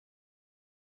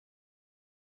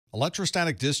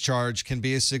Electrostatic discharge can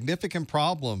be a significant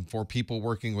problem for people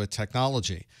working with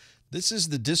technology. This is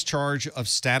the discharge of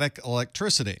static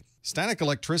electricity. Static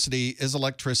electricity is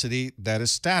electricity that is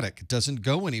static. It doesn't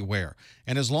go anywhere.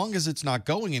 And as long as it's not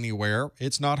going anywhere,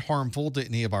 it's not harmful to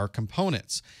any of our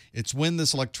components. It's when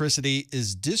this electricity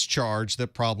is discharged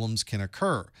that problems can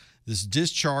occur. This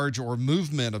discharge or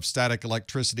movement of static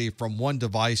electricity from one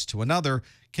device to another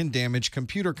can damage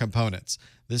computer components.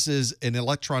 This is an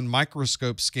electron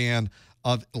microscope scan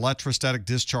of electrostatic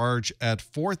discharge at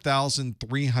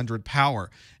 4,300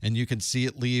 power, and you can see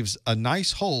it leaves a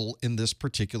nice hole in this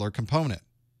particular component.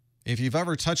 If you've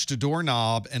ever touched a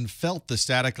doorknob and felt the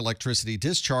static electricity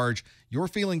discharge, you're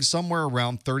feeling somewhere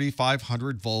around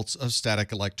 3,500 volts of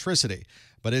static electricity.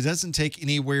 But it doesn't take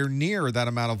anywhere near that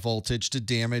amount of voltage to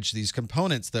damage these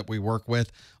components that we work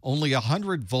with. Only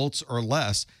 100 volts or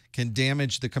less can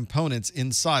damage the components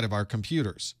inside of our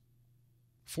computers.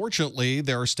 Fortunately,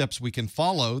 there are steps we can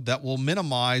follow that will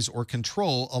minimize or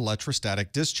control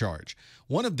electrostatic discharge.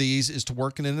 One of these is to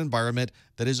work in an environment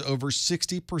that is over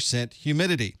 60%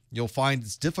 humidity. You'll find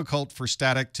it's difficult for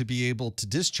static to be able to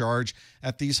discharge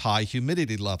at these high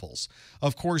humidity levels.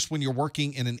 Of course, when you're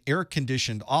working in an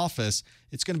air-conditioned office,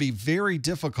 it's going to be very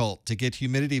difficult to get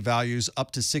humidity values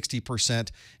up to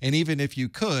 60%, and even if you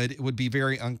could, it would be a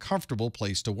very uncomfortable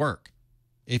place to work.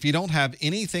 If you don't have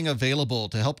anything available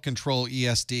to help control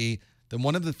ESD, then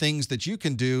one of the things that you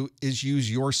can do is use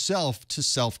yourself to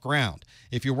self-ground.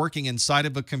 If you're working inside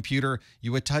of a computer,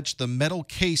 you would touch the metal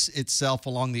case itself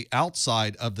along the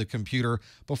outside of the computer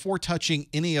before touching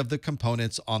any of the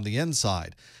components on the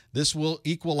inside. This will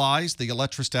equalize the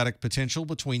electrostatic potential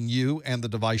between you and the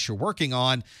device you're working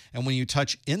on, and when you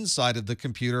touch inside of the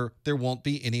computer, there won't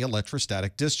be any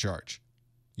electrostatic discharge.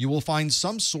 You will find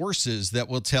some sources that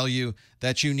will tell you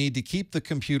that you need to keep the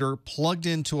computer plugged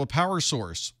into a power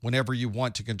source whenever you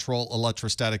want to control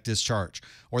electrostatic discharge,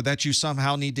 or that you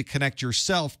somehow need to connect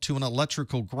yourself to an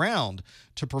electrical ground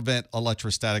to prevent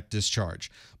electrostatic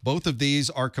discharge. Both of these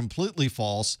are completely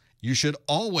false. You should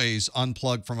always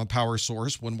unplug from a power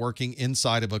source when working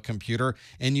inside of a computer,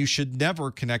 and you should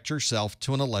never connect yourself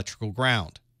to an electrical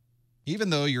ground.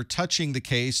 Even though you're touching the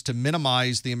case to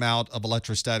minimize the amount of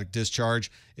electrostatic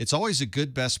discharge, it's always a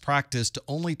good best practice to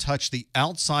only touch the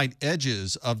outside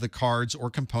edges of the cards or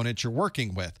components you're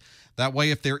working with. That way,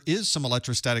 if there is some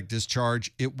electrostatic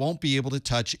discharge, it won't be able to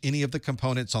touch any of the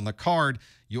components on the card.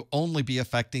 You'll only be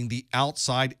affecting the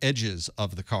outside edges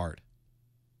of the card.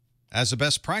 As a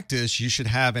best practice, you should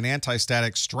have an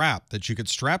anti-static strap that you could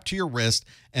strap to your wrist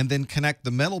and then connect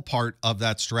the metal part of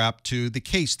that strap to the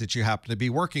case that you happen to be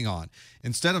working on.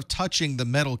 Instead of touching the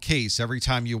metal case every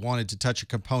time you wanted to touch a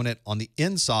component on the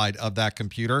inside of that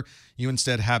computer, you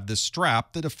instead have this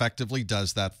strap that effectively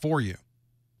does that for you.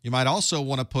 You might also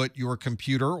want to put your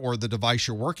computer or the device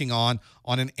you're working on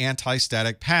an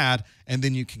anti-static pad, and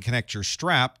then you can connect your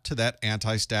strap to that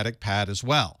anti-static pad as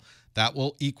well. That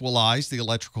will equalize the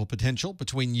electrical potential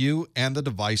between you and the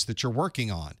device that you're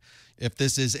working on. If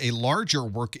this is a larger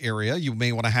work area, you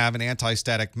may want to have an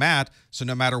anti-static mat, so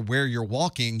no matter where you're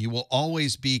walking, you will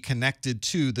always be connected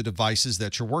to the devices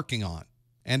that you're working on.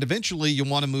 And eventually, you'll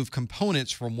want to move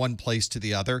components from one place to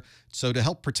the other. So to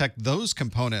help protect those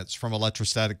components from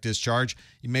electrostatic discharge,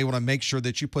 you may want to make sure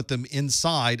that you put them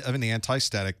inside of an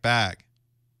anti-static bag.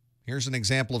 Here's an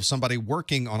example of somebody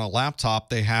working on a laptop.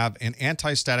 They have an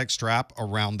anti-static strap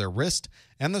around their wrist,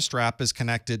 and the strap is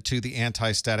connected to the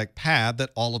anti-static pad that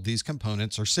all of these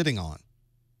components are sitting on.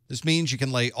 This means you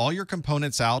can lay all your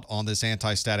components out on this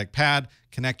anti-static pad,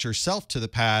 connect yourself to the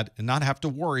pad, and not have to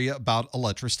worry about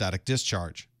electrostatic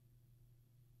discharge.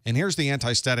 And here's the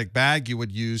anti-static bag you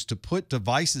would use to put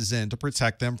devices in to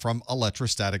protect them from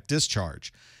electrostatic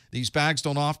discharge. These bags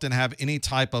don't often have any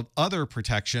type of other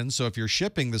protection, so if you're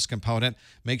shipping this component,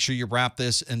 make sure you wrap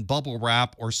this in bubble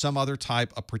wrap or some other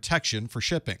type of protection for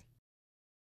shipping.